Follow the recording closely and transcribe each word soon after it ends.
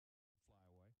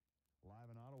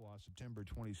September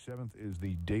 27th is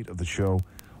the date of the show.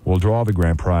 We'll draw the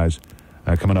grand prize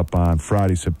coming up on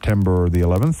Friday, September the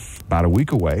 11th, about a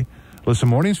week away. Listen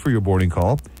mornings for your boarding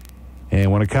call. And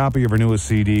want a copy of our newest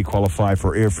CD, qualify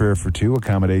for airfare for two,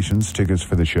 accommodations, tickets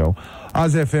for the show.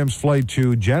 CHOZ-FM's Flight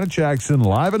to Janet Jackson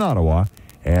live in Ottawa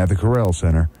at the Corral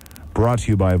Center. Brought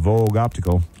to you by Vogue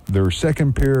Optical. Their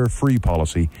second pair free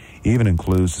policy even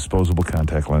includes disposable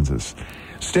contact lenses.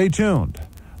 Stay tuned.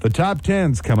 The top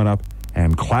 10's coming up.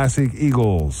 And Classic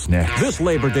Eagles next. This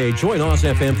Labor Day, join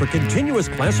CHOZ-FM for continuous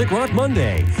Classic Rock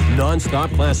Monday. Non-stop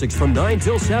classics from 9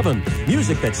 till 7.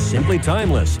 Music that's simply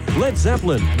timeless. Led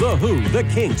Zeppelin, The Who, The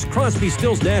Kinks, Crosby,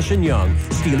 Stills, Nash & Young,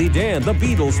 Steely Dan, The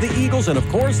Beatles, The Eagles, and of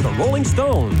course, The Rolling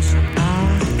Stones.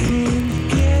 I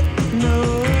can't get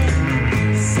no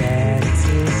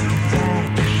satisfaction.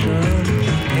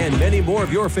 And many more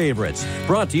of your favorites.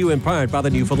 Brought to you in part by the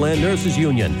Newfoundland Nurses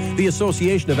Union, the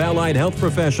Association of Allied Health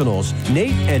Professionals,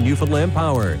 NATE, and Newfoundland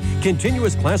Power.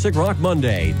 Continuous Classic Rock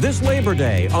Monday, this Labor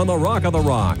Day on the Rock of the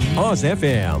Rock,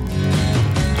 CHOZ-FM.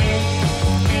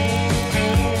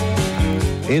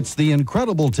 It's the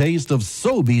incredible taste of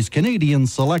Sobeys Canadian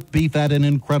Select Beef at an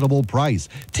incredible price.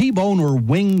 T-bone or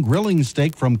wing grilling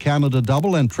steak from Canada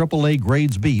Double and AAA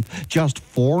grades beef, just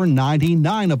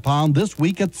 $4.99 a pound this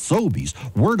week at Sobeys.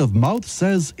 Word of mouth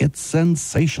says it's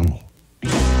sensational.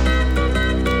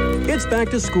 It's back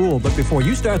to school, but before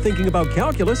you start thinking about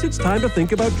calculus, it's time to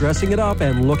think about dressing it up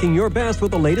and looking your best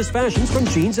with the latest fashions from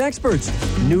Jeans Experts.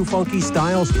 New funky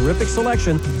styles, terrific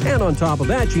selection, and on top of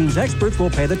that, Jeans Experts will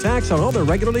pay the tax on all their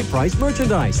regularly priced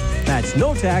merchandise. That's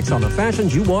no tax on the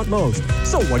fashions you want most.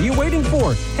 So what are you waiting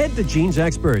for? Head to Jeans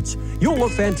Experts. You'll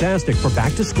look fantastic for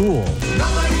back to school.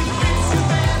 Nobody fits you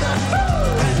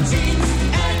better than Jeans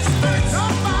Experts.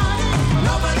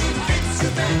 Nobody fits you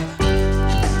better.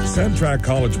 Centrac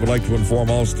College would like to inform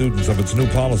all students of its new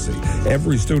policy.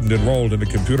 Every student enrolled in a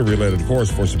computer-related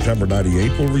course for September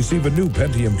 98 will receive a new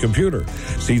Pentium computer.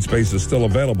 Seat space is still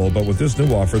available, but with this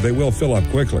new offer, they will fill up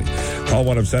quickly. Call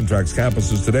one of Centrac's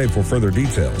campuses today for further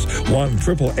details.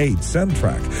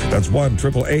 1-888-CENTRAC. That's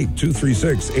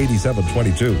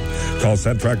 1-888-236-8722. Call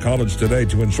Centrac College today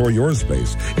to ensure your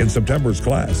space in September's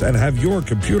class and have your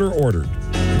computer ordered.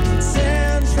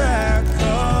 Centrac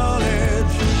College.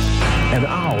 An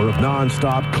hour of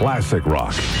non-stop classic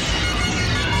rock.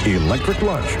 Electric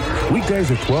Lunch,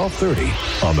 weekdays at 12:30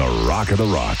 on the Rock of the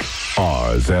Rock,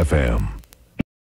 CHOZ-FM.